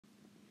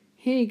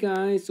Hey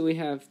guys, so we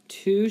have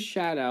two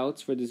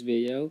shoutouts for this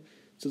video.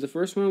 So the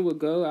first one will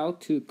go out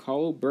to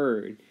Cole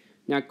Bird.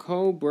 Now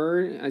Cole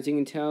Bird, as you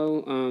can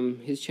tell,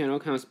 his channel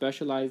kind of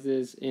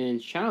specializes in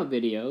shoutout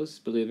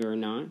videos, believe it or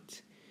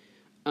not.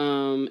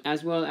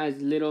 As well as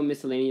little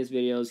miscellaneous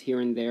videos here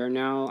and there.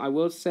 Now I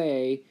will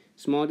say,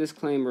 small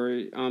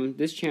disclaimer,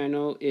 this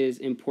channel is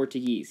in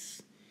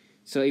Portuguese.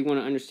 So you want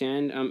to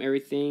understand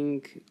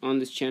everything on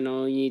this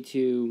channel, you need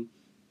to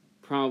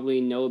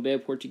probably know a bit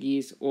of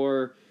Portuguese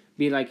or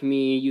be like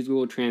me, use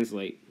Google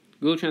Translate.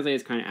 Google Translate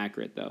is kind of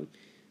accurate though.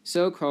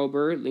 So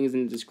Colbert, link is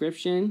in the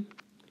description.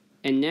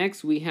 And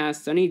next we have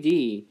Sunny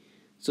D.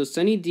 So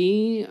Sunny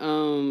D,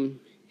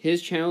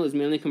 his channel is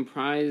mainly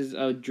comprised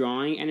of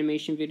drawing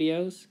animation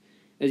videos.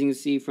 As you can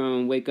see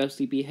from Wake Up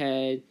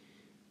Sleepyhead,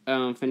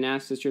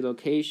 FNAF Sister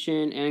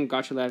Location, and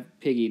Gotcha Laugh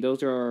Piggy.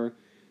 Those are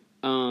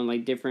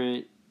like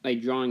different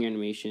like drawing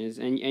animations,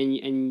 and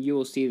you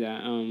will see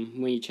that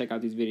when you check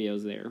out these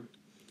videos there.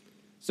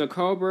 So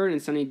Carl Bird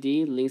and Sunny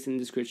D, links in the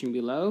description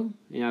below.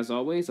 And as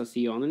always, I'll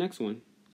see you on the next one.